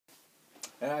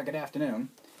Good afternoon.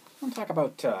 I want to talk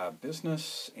about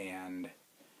business and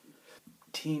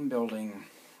team building,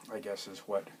 I guess, is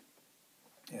what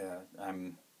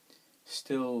I'm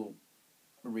still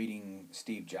reading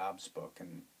Steve Jobs' book,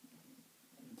 and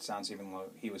it sounds even like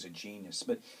he was a genius,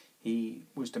 but he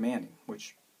was demanding,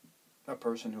 which a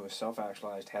person who is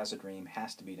self-actualized, has a dream,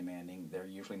 has to be demanding. They're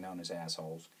usually known as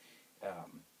assholes.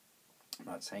 I'm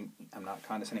not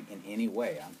condescending in any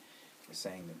way. I'm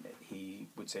saying that he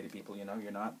would say to people,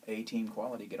 you're not A-team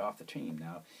quality, get off the team.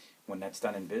 Now, when that's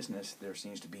done in business, there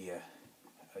seems to be a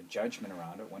judgment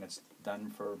around it. When it's done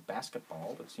for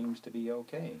basketball, it seems to be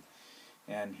okay.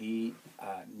 And he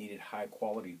needed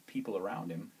high-quality people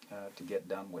around him to get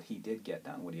done what he did get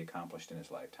done, what he accomplished in his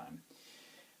lifetime.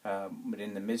 But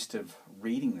in the midst of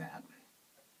reading that,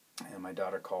 my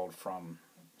daughter called from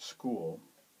school.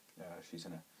 She's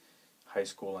in a high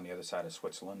school on the other side of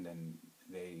Switzerland, and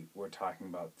they were talking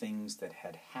about things that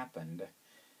had happened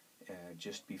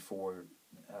just before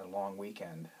a long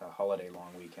weekend, a holiday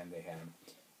long weekend they had,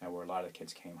 where a lot of the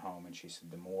kids came home, and she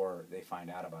said the more they find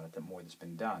out about it, the more that's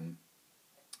been done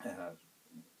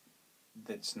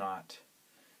that's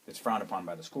frowned upon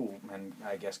by the school, and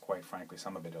I guess quite frankly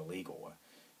some of it illegal.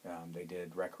 They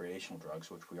did recreational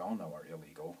drugs, which we all know are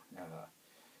illegal.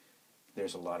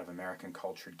 There's a lot of American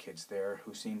cultured kids there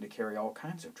who seem to carry all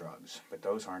kinds of drugs, but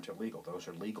those aren't illegal. Those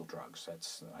are legal drugs.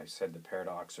 That's, I said, the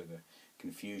paradox or the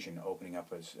confusion opening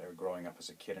up as or growing up as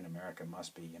a kid in America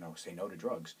must be, say no to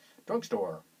drugs.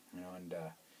 Drugstore,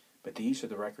 but these are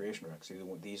the recreational drugs.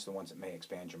 These are the ones that may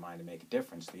expand your mind and make a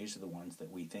difference. These are the ones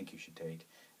that we think you should take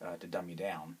to dumb you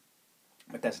down.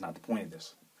 But that's not the point of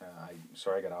this.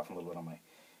 Sorry I got off a little bit on my...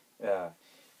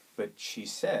 but she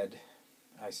said,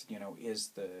 I said,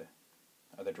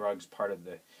 are the drugs part of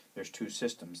the... There's two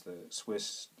systems, the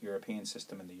Swiss European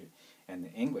system and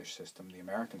the English system, the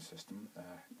American system.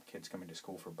 Kids coming to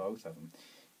school for both of them.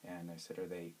 And I said, are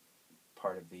they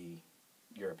part of the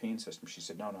European system? She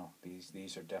said, no,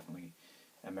 these are definitely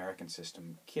American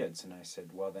system kids. And I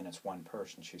said, well, then it's one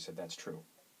person. She said, that's true.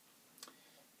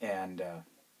 And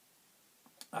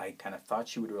I kind of thought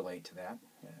she would relate to that.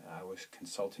 I was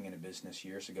consulting in a business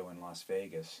years ago in Las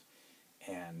Vegas,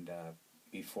 and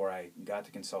before I got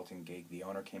the consulting gig, the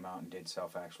owner came out and did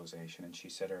self-actualization, and she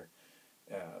said her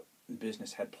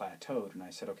business had plateaued, and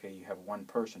I said, okay, you have one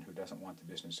person who doesn't want the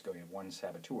business to go, you have one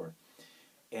saboteur.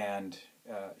 And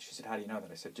she said, how do you know that?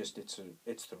 I said, just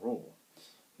it's the rule.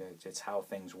 It's how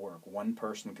things work. One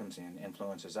person comes in,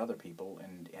 influences other people,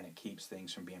 and it keeps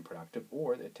things from being productive,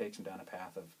 or it takes them down a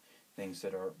path of things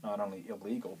that are not only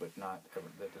illegal, but that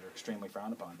are extremely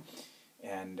frowned upon.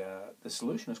 And the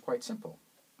solution is quite simple.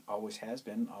 Always has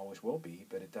been, always will be,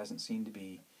 but it doesn't seem to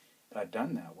be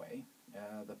done that way.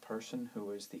 The person who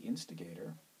is the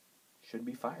instigator should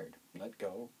be fired. Let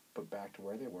go, put back to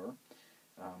where they were.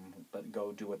 Let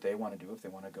go, do what they want to do. If they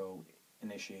want to go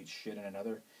initiate shit in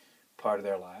another part of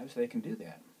their lives, they can do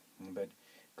that. But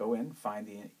go in, find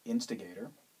the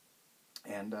instigator,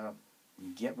 and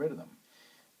get rid of them.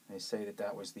 They say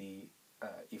that was the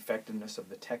effectiveness of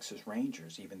the Texas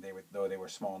Rangers, even though they were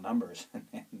small numbers.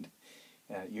 And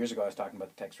years ago I was talking about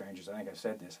the Texas Rangers. I think I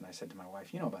said this, and I said to my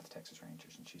wife, you know about the Texas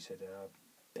Rangers? And she said,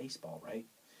 baseball, right?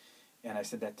 And I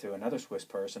said that to another Swiss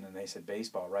person, and they said,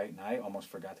 baseball, right? And I almost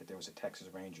forgot that there was a Texas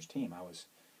Rangers team.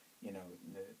 The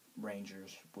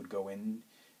Rangers would go in.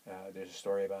 There's a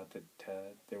story about that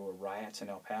there were riots in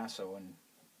El Paso, and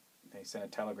they sent a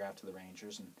telegraph to the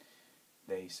Rangers, and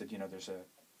they said, there's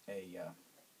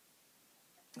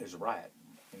a riot.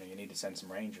 You need to send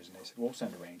some Rangers. And they said, we'll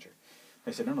send a Ranger.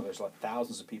 They said, no, there's like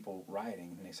thousands of people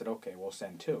rioting. And they said, okay, we'll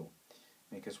send two.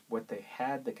 Because what they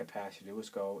had the capacity to do was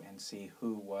go and see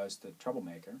who was the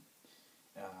troublemaker,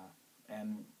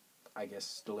 and I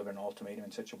guess deliver an ultimatum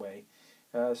in such a way.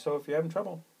 So if you're having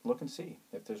trouble, look and see.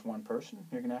 If there's one person,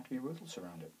 you're going to have to be ruthless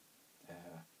around it.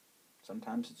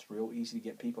 Sometimes it's real easy to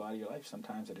get people out of your life.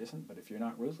 Sometimes it isn't. But if you're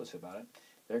not ruthless about it,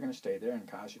 they're going to stay there and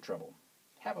cause you trouble.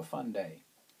 Have a fun day.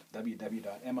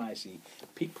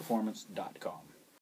 www.micpeakperformance.com